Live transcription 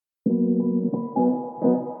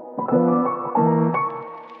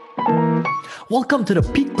Welcome to the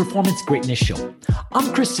Peak Performance Greatness Show.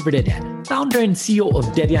 I'm Christopher Dedian, founder and CEO of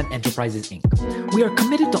Dedian Enterprises, Inc. We are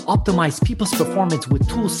committed to optimize people's performance with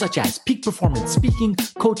tools such as peak performance speaking,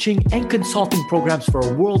 coaching, and consulting programs for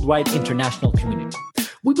a worldwide international community.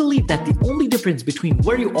 We believe that the only difference between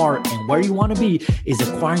where you are and where you want to be is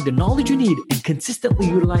acquiring the knowledge you need and consistently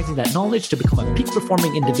utilizing that knowledge to become a peak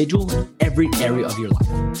performing individual in every area of your life.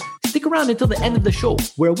 Stick around until the end of the show,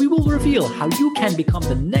 where we will reveal how you can become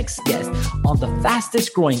the next guest on the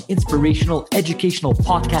fastest growing inspirational educational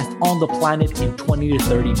podcast on the planet in 20 to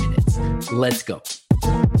 30 minutes. Let's go.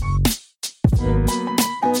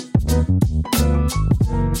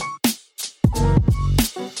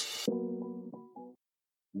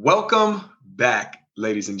 Welcome back,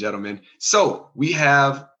 ladies and gentlemen. So we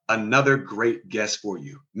have another great guest for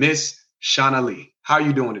you, Miss Shanna Lee. How are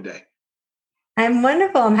you doing today? I'm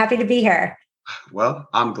wonderful. I'm happy to be here. Well,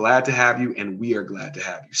 I'm glad to have you, and we are glad to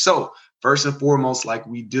have you. So first and foremost, like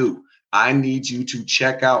we do, I need you to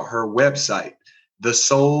check out her website,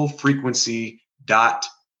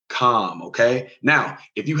 thesoulfrequency.com. Okay. Now,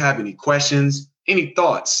 if you have any questions, any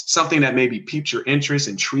thoughts, something that maybe piqued your interest,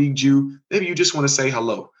 intrigued you, maybe you just want to say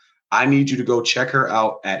hello, I need you to go check her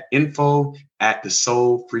out at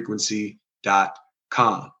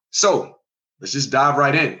info@thesoulfrequency.com. So let's just dive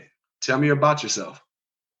right in. Tell me about yourself.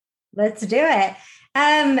 Let's do it.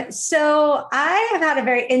 So I have had a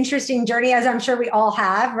very interesting journey, as I'm sure we all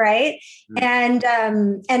have, right?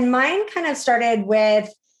 Mm-hmm. And mine kind of started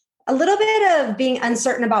with a little bit of being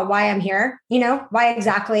uncertain about why I'm here, why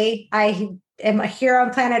exactly I am here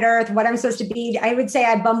on planet Earth, what I'm supposed to be. I would say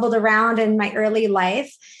I bumbled around in my early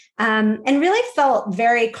life. And really felt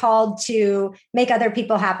very called to make other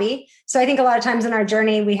people happy. So I think a lot of times in our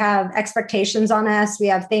journey, we have expectations on us. We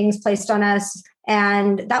have things placed on us.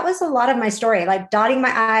 And that was a lot of my story, like dotting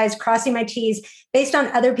my I's, crossing my T's based on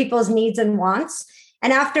other people's needs and wants.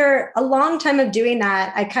 And after a long time of doing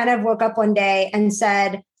that, I kind of woke up one day and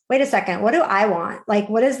said, wait a second, what do I want? Like,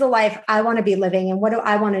 what is the life I want to be living? And what do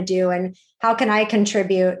I want to do? And how can I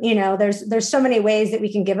contribute? There's so many ways that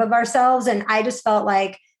we can give of ourselves. And I just felt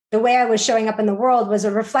like the way I was showing up in the world was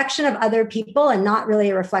a reflection of other people and not really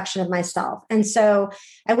a reflection of myself. And so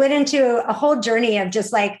I went into a whole journey of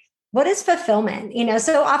just like, what is fulfillment?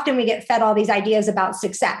 So often we get fed all these ideas about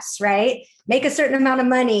success, right? Make a certain amount of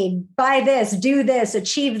money, buy this, do this,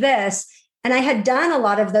 achieve this. And I had done a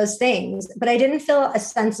lot of those things, but I didn't feel a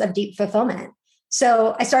sense of deep fulfillment.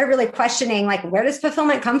 So I started really questioning, like, where does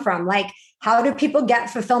fulfillment come from? Like, how do people get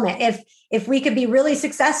fulfillment? If we could be really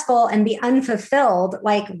successful and be unfulfilled,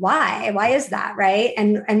 like, why? Why is that, right?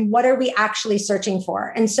 And what are we actually searching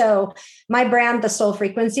for? And so my brand, The Soul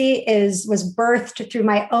Frequency, was birthed through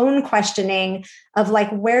my own questioning of like,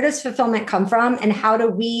 where does fulfillment come from? And how do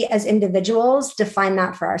we as individuals define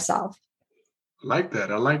that for ourselves? I like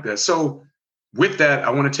that. So with that, I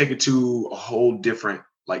want to take it to a whole different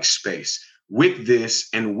space. With this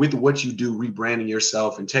and with what you do, rebranding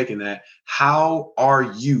yourself and taking that, how are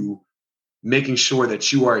you making sure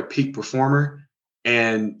that you are a peak performer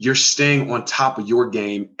and you're staying on top of your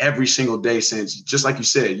game every single day? Since, just like you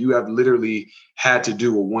said, you have literally had to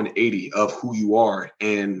do a 180 of who you are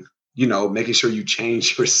and, making sure you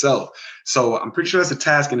change yourself. So I'm pretty sure that's a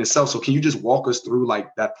task in itself. So can you just walk us through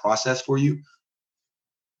that process for you?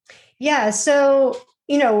 Yeah. So,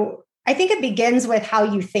 I think it begins with how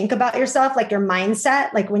you think about yourself, like your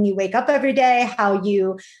mindset, like when you wake up every day, how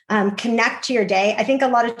you connect to your day. I think a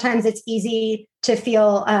lot of times it's easy to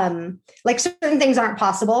feel like certain things aren't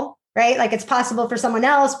possible, right? Like it's possible for someone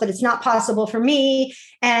else, but it's not possible for me.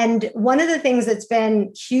 And one of the things that's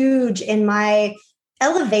been huge in my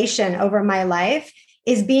elevation over my life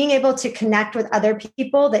is being able to connect with other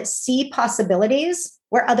people that see possibilities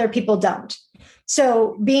where other people don't.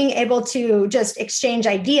 So being able to just exchange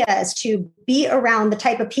ideas, to be around the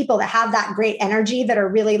type of people that have that great energy, that are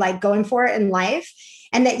really like going for it in life,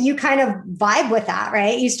 and that you kind of vibe with that,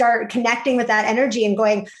 right? You start connecting with that energy and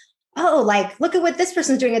going, oh, like, look at what this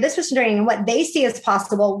person's doing or this person's doing and what they see as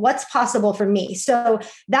possible. What's possible for me? So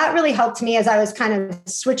that really helped me as I was kind of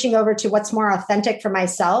switching over to what's more authentic for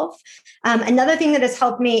myself. Another thing that has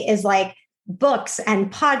helped me is like books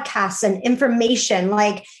and podcasts and information,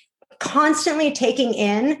 like constantly taking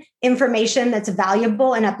in information that's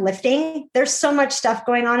valuable and uplifting. There's so much stuff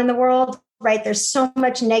going on in the world, right? There's so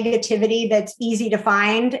much negativity that's easy to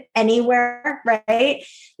find anywhere, right?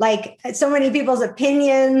 Like so many people's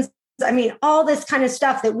opinions. I mean, all this kind of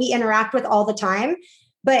stuff that we interact with all the time,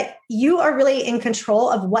 but you are really in control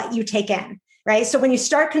of what you take in, right? So when you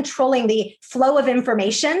start controlling the flow of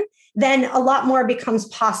information, then a lot more becomes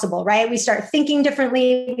possible, right? We start thinking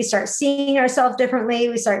differently. We start seeing ourselves differently.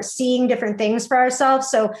 We start seeing different things for ourselves.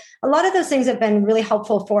 So a lot of those things have been really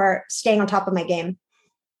helpful for staying on top of my game.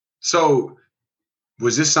 So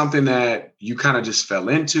was this something that you kind of just fell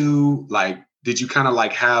into? Like, did you kind of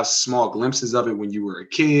like have small glimpses of it when you were a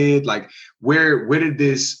kid? Like, where did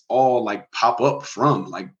this all like pop up from?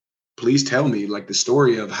 Like, please tell me like the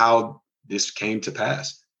story of how this came to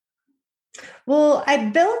pass. Well, I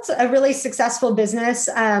built a really successful business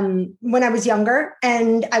when I was younger,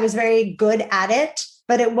 and I was very good at it,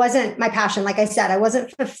 but it wasn't my passion. Like I said, I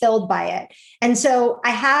wasn't fulfilled by it. And so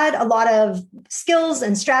I had a lot of skills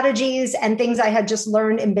and strategies and things I had just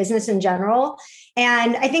learned in business in general.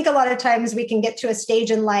 And I think a lot of times we can get to a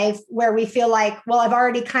stage in life where we feel like, well, I've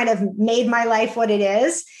already kind of made my life what it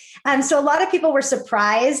is. So a lot of people were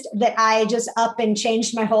surprised that I just up and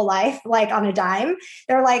changed my whole life, like on a dime.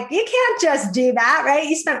 They're like, you can't just do that, right?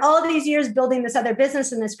 You spent all these years building this other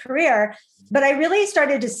business and this career. But I really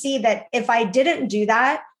started to see that if I didn't do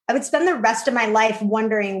that, I would spend the rest of my life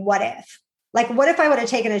wondering what if. Like, what if I would have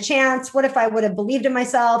taken a chance? What if I would have believed in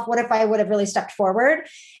myself? What if I would have really stepped forward?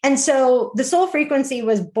 And so the soul frequency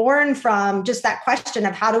was born from just that question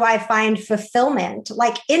of how do I find fulfillment,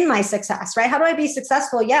 like in my success, right? How do I be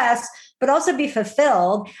successful? Yes, but also be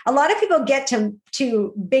fulfilled. A lot of people get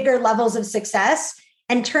to bigger levels of success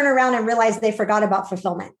and turn around and realize they forgot about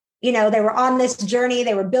fulfillment. You know, they were on this journey,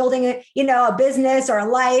 they were building a business or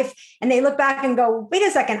a life, and they look back and go, wait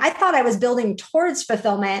a second, I thought I was building towards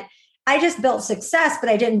fulfillment. I just built success, but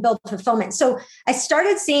I didn't build fulfillment. So I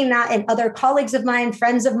started seeing that in other colleagues of mine,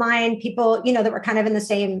 friends of mine, people, that were kind of in the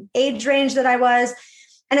same age range that I was.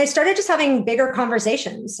 And I started just having bigger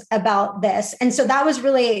conversations about this. And so that was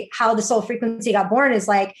really how the soul frequency got born, is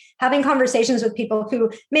like having conversations with people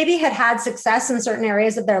who maybe had success in certain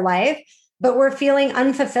areas of their life, but were feeling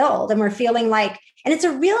unfulfilled, and we're feeling like, and it's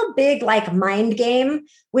a real big like mind game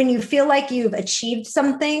when you feel like you've achieved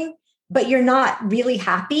something, but you're not really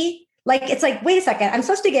happy. Like, it's like, wait a second, I'm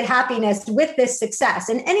supposed to get happiness with this success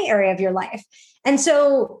in any area of your life. And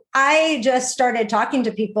so I just started talking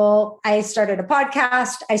to people. I started a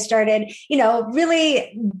podcast. I started,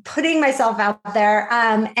 really putting myself out there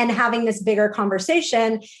and having this bigger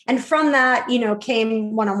conversation. And from that,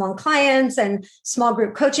 came one-on-one clients and small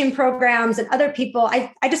group coaching programs and other people.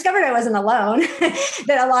 I discovered I wasn't alone,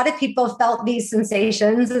 that a lot of people felt these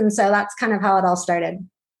sensations. And so that's kind of how it all started.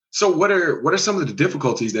 So what are some of the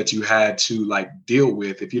difficulties that you had to like deal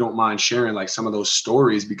with, if you don't mind sharing like some of those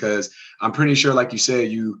stories? Because I'm pretty sure, like you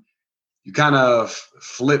said, you kind of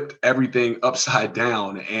flipped everything upside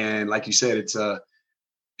down. And like you said, it's a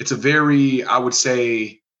very, I would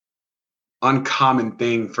say, uncommon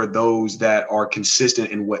thing for those that are consistent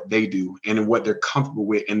in what they do and in what they're comfortable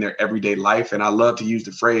with in their everyday life. And I love to use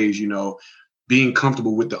the phrase, being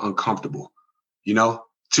comfortable with the uncomfortable,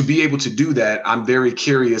 To be able to do that, I'm very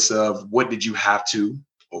curious of what did you have to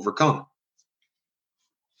overcome?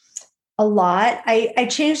 A lot. I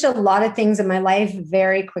changed a lot of things in my life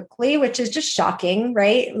very quickly, which is just shocking,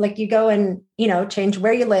 right? Like you go and, change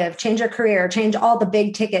where you live, change your career, change all the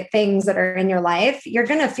big ticket things that are in your life. You're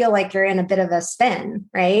going to feel like you're in a bit of a spin,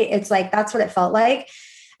 right? It's like, that's what it felt like.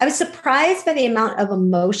 I was surprised by the amount of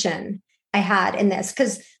emotion I had in this.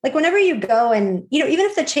 Cause like whenever you go and, even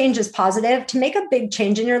if the change is positive, to make a big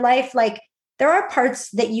change in your life, like there are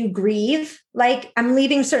parts that you grieve, like I'm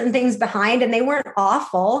leaving certain things behind and they weren't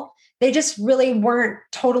awful. They just really weren't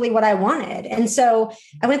totally what I wanted. And so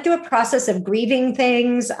I went through a process of grieving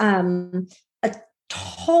things, a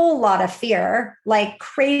whole lot of fear, like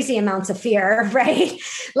crazy amounts of fear, right?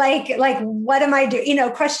 Like what am I doing?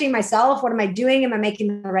 Questioning myself. What am I doing? Am I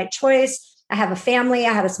making the right choice? I have a family.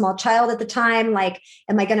 I had a small child at the time. Like,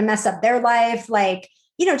 am I going to mess up their life? Like,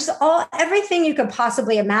 just everything you could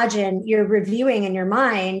possibly imagine, you're reviewing in your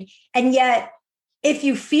mind. And yet, if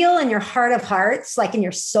you feel in your heart of hearts, like in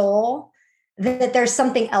your soul, that there's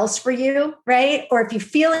something else for you, right? Or if you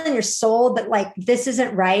feel in your soul that like, this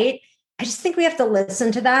isn't right, I just think we have to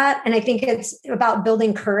listen to that. And I think it's about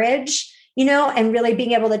building courage, and really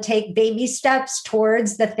being able to take baby steps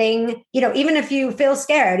towards the thing, even if you feel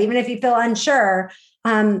scared, even if you feel unsure,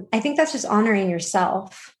 I think that's just honoring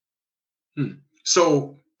yourself.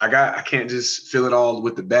 So I can't just fill it all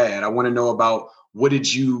with the bad. I want to know about, what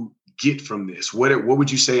did you get from this? What would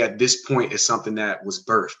you say at this point is something that was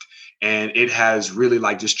birthed and it has really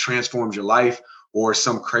like just transformed your life, or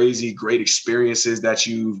some crazy great experiences that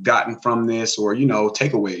you've gotten from this, or,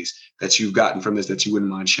 takeaways that you've gotten from this that you wouldn't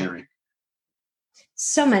mind sharing?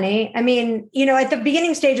 So many. I mean, at the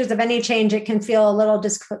beginning stages of any change, it can feel a little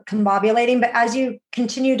discombobulating, but as you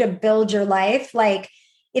continue to build your life, like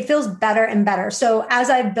it feels better and better. So as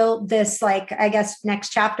I've built this, like, I guess, next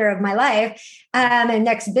chapter of my life, and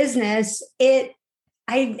next business,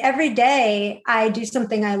 every day I do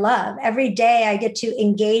something I love. Every day I get to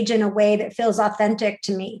engage in a way that feels authentic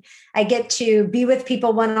to me. I get to be with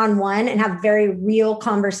people one-on-one and have very real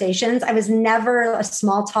conversations. I was never a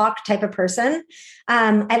small talk type of person.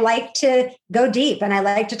 I like to go deep and I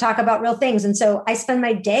like to talk about real things. And so I spend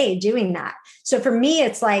my day doing that. So for me,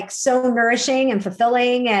 it's like so nourishing and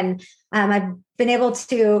fulfilling. And I've been able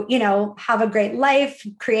to, have a great life,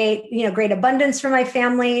 create, great abundance for my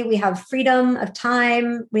family. We have freedom of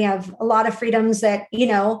time. We have a lot of freedoms that,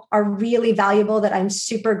 are really valuable that I'm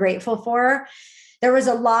super grateful for. There was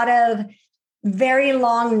a lot of very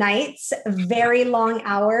long nights, very long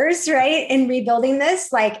hours, right? In rebuilding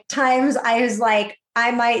this, like times I was like,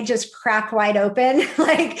 I might just crack wide open,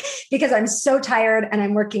 like, because I'm so tired and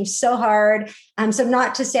I'm working so hard. So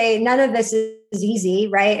not to say none of this is easy,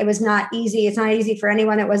 right? It was not easy. It's not easy for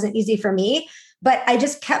anyone. It wasn't easy for me, but I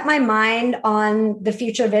just kept my mind on the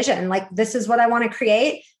future vision. Like, this is what I want to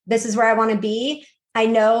create. This is where I want to be. I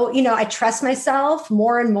know, I trust myself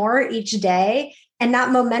more and more each day. And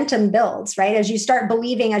that momentum builds, right? As you start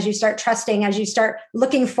believing, as you start trusting, as you start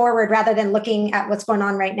looking forward rather than looking at what's going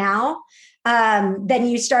on right now, then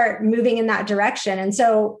you start moving in that direction. And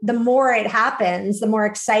so the more it happens, the more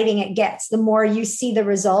exciting it gets. The more you see the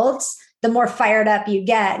results, the more fired up you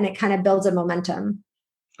get, and it kind of builds a momentum.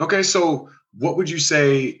 Okay, so what would you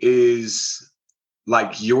say is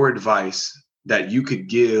like your advice that you could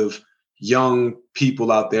give young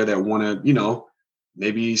people out there that want to,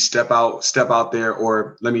 maybe step out there,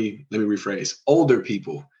 or let me rephrase, older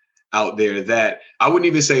people out there that I wouldn't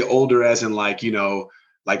even say older as in like,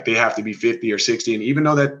 like they have to be 50 or 60. And even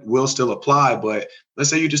though that will still apply, but let's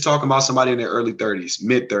say you're just talking about somebody in their early 30s,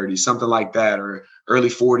 mid 30s, something like that, or early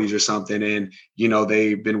 40s or something. And,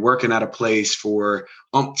 they've been working at a place for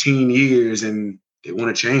umpteen years and they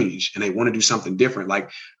want to change and they want to do something different. Like,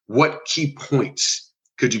 what key points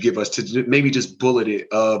could you give us to maybe just bullet it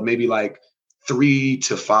of maybe like 3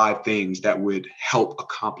 to 5 things that would help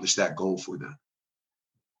accomplish that goal for them?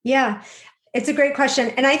 Yeah, it's a great question.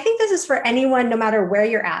 And I think this is for anyone, no matter where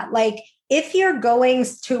you're at. Like, if you're going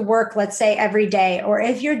to work, let's say every day, or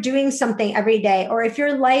if you're doing something every day, or if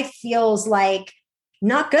your life feels like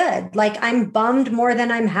not good, like I'm bummed more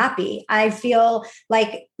than I'm happy. I feel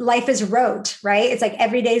like life is rote, right? It's like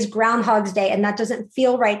every day is Groundhog's Day, and that doesn't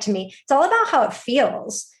feel right to me. It's all about how it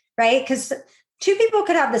feels, right? Because 2 people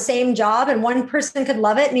could have the same job and one person could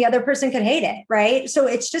love it and the other person could hate it, right? So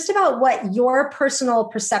it's just about what your personal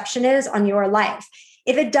perception is on your life.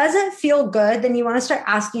 If it doesn't feel good, then you want to start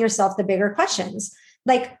asking yourself the bigger questions.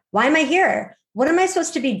 Like, why am I here? What am I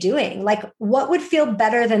supposed to be doing? Like, what would feel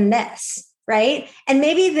better than this? Right. And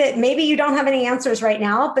maybe you don't have any answers right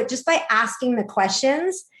now, but just by asking the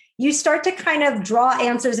questions, you start to kind of draw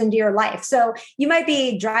answers into your life. So you might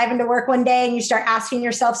be driving to work one day and you start asking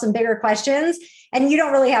yourself some bigger questions and you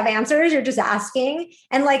don't really have answers. You're just asking.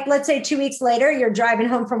 And like, let's say 2 weeks later, you're driving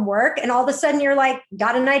home from work and all of a sudden you're like,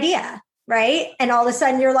 got an idea. Right. And all of a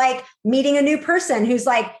sudden you're like meeting a new person who's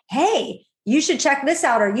like, hey, you should check this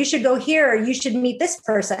out, or you should go here, or you should meet this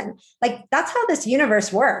person. Like, that's how this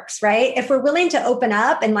universe works, right? If we're willing to open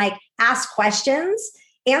up and like ask questions,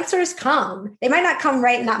 answers come. They might not come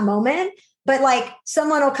right in that moment, but like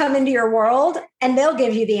someone will come into your world and they'll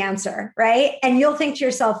give you the answer, right? And you'll think to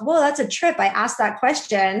yourself, well, that's a trip. I asked that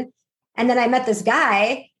question and then I met this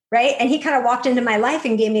guy, right? And he kind of walked into my life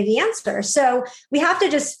and gave me the answer. So we have to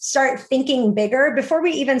just start thinking bigger before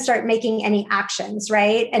we even start making any actions,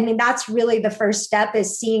 right? I mean, that's really the first step,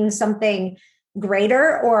 is seeing something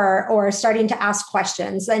greater or starting to ask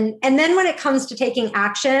questions. And then when it comes to taking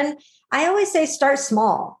action, I always say start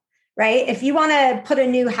small, right? If you want to put a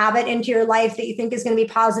new habit into your life that you think is going to be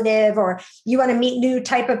positive, or you want to meet new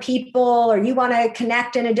type of people, or you want to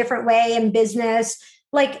connect in a different way in business,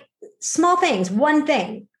 like small things, one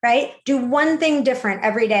thing, right? Do one thing different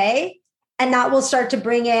every day. And that will start to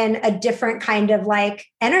bring in a different kind of like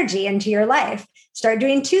energy into your life. Start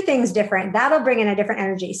doing 2 things different. That'll bring in a different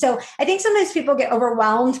energy. So I think sometimes people get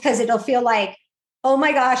overwhelmed because it'll feel like, oh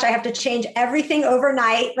my gosh, I have to change everything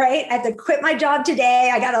overnight, right? I have to quit my job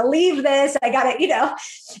today. I got to leave this. I got to,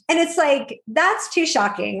 and it's like, that's too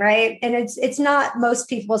shocking, right? And it's not most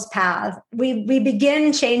people's path. We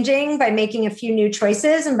begin changing by making a few new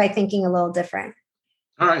choices and by thinking a little different.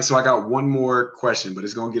 All right. So I got one more question, but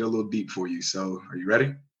it's going to get a little deep for you. So are you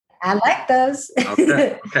ready? I like those.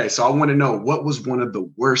 Okay. So I want to know, what was one of the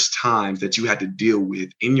worst times that you had to deal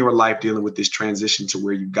with in your life dealing with this transition to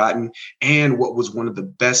where you've gotten? And what was one of the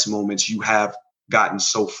best moments you have gotten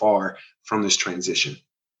so far from this transition?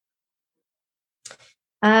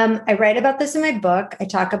 I write about this in my book. I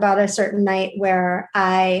talk about a certain night where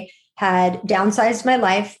I had downsized my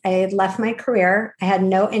life. I had left my career. I had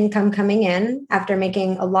no income coming in after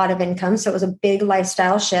making a lot of income. So it was a big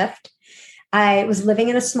lifestyle shift. I was living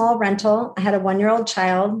in a small rental. I had a 1-year-old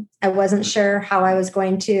child. I wasn't sure how I was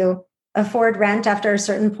going to afford rent after a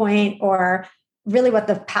certain point, or really what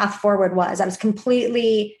the path forward was. I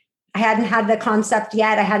hadn't had the concept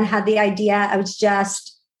yet. I hadn't had the idea. I was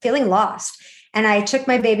just feeling lost. And I took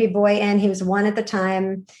my baby boy in, he was 1 at the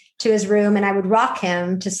time, to his room, and I would rock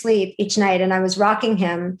him to sleep each night. And I was rocking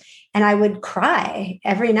him and I would cry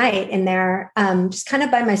every night in there, just kind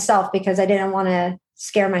of by myself, because I didn't want to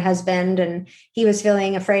scare my husband, and he was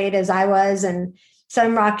feeling afraid as I was. And so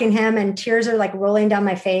I'm rocking him and tears are like rolling down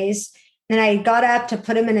my face. And I got up to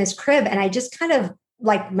put him in his crib, and I just kind of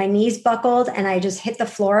like my knees buckled and I just hit the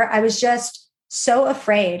floor. I was just so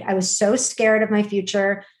afraid. I was so scared of my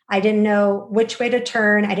future. I didn't know which way to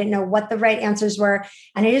turn. I didn't know what the right answers were.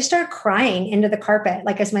 And I just started crying into the carpet,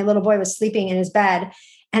 like as my little boy was sleeping in his bed.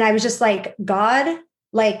 And I was just like, God,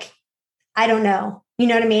 like, I don't know. You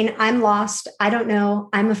know what I mean? I'm lost. I don't know.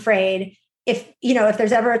 I'm afraid. If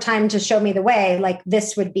there's ever a time to show me the way, like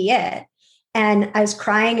this would be it. And I was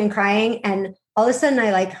crying and crying. And all of a sudden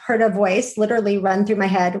I like heard a voice literally run through my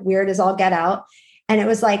head, weird as all get out. And it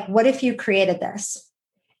was like, what if you created this?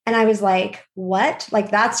 And I was like, what? Like,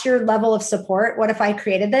 that's your level of support? What if I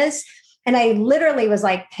created this? And I literally was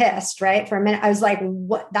like pissed, right? For a minute, I was like,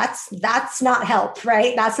 what? That's not help,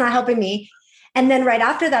 right? That's not helping me. And then right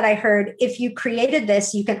after that, I heard, if you created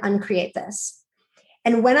this, you can uncreate this.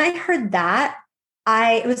 And when I heard that,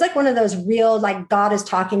 it was like one of those real, like God is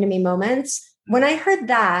talking to me moments. When I heard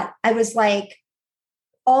that, I was like,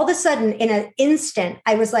 all of a sudden in an instant,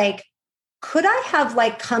 I was like, could I have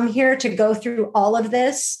like come here to go through all of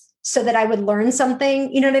this so that I would learn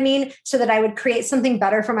something, you know what I mean? So that I would create something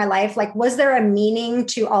better for my life. Like, was there a meaning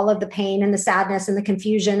to all of the pain and the sadness and the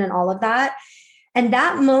confusion and all of that? And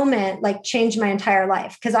that moment like changed my entire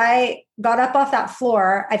life, because I got up off that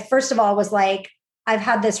floor. I first of all was like, I've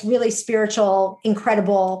had this really spiritual,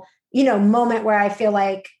 incredible, moment where I feel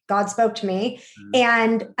like God spoke to me. Mm-hmm.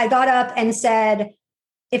 And I got up and said,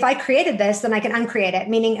 if I created this, then I can uncreate it.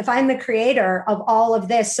 Meaning if I'm the creator of all of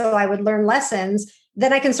this, so I would learn lessons,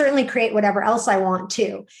 then I can certainly create whatever else I want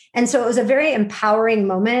to. And so it was a very empowering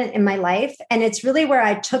moment in my life. And it's really where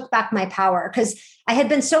I took back my power, because I had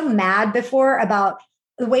been so mad before about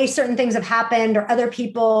the way certain things have happened or other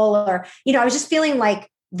people, or, I was just feeling like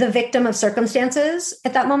the victim of circumstances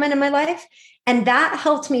at that moment in my life. And that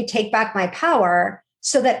helped me take back my power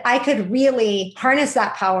so that I could really harness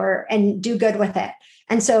that power and do good with it.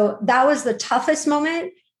 And so that was the toughest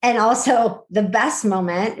moment, and also the best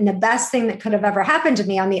moment and the best thing that could have ever happened to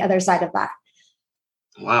me on the other side of that.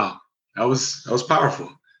 Wow. That was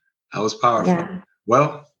powerful. That was powerful. Yeah.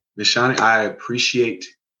 Well, Ms. Shanna, I appreciate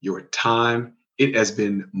your time. It has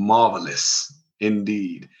been marvelous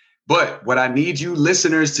indeed. But what I need you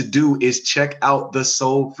listeners to do is check out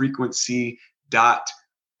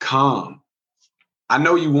thesoulfrequency.com. I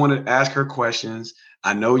know you want to ask her questions.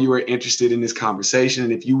 I know you are interested in this conversation.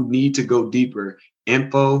 And if you need to go deeper,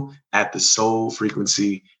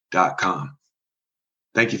 info@thesoulfrequency.com.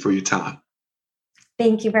 Thank you for your time.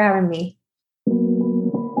 Thank you for having me.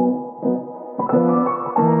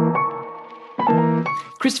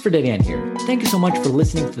 Christopher Dedian here. Thank you so much for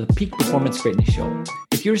listening to the Peak Performance Greatness Show.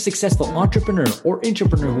 If you're a successful entrepreneur or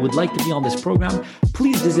intrapreneur who would like to be on this program,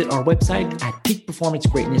 please visit our website at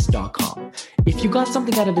peakperformancegreatness.com. If you got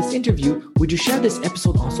something out of this interview, would you share this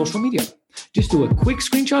episode on social media? Just do a quick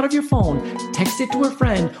screenshot of your phone, text it to a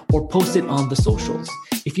friend, or post it on the socials.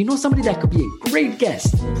 If you know somebody that could be a great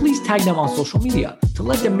guest, please tag them on social media to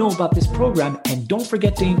let them know about this program, and don't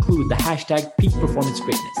forget to include the hashtag Peak Performance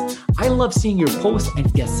Greatness. I love seeing your posts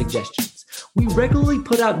and guest suggestions. We regularly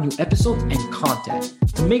put out new episodes and content.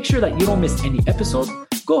 To make sure that you don't miss any episode,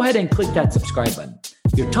 go ahead and click that subscribe button.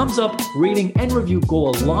 Your thumbs up, rating, and review go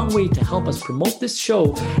a long way to help us promote this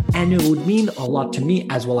show, and it would mean a lot to me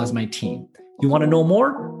as well as my team. You want to know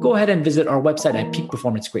more? Go ahead and visit our website at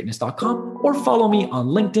peakperformancegreatness.com, or follow me on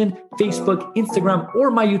LinkedIn, Facebook, Instagram,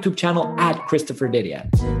 or my YouTube channel at Christopher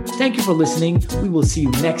Dedian. Thank you for listening. We will see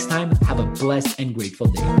you next time. Have a blessed and grateful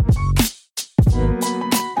day.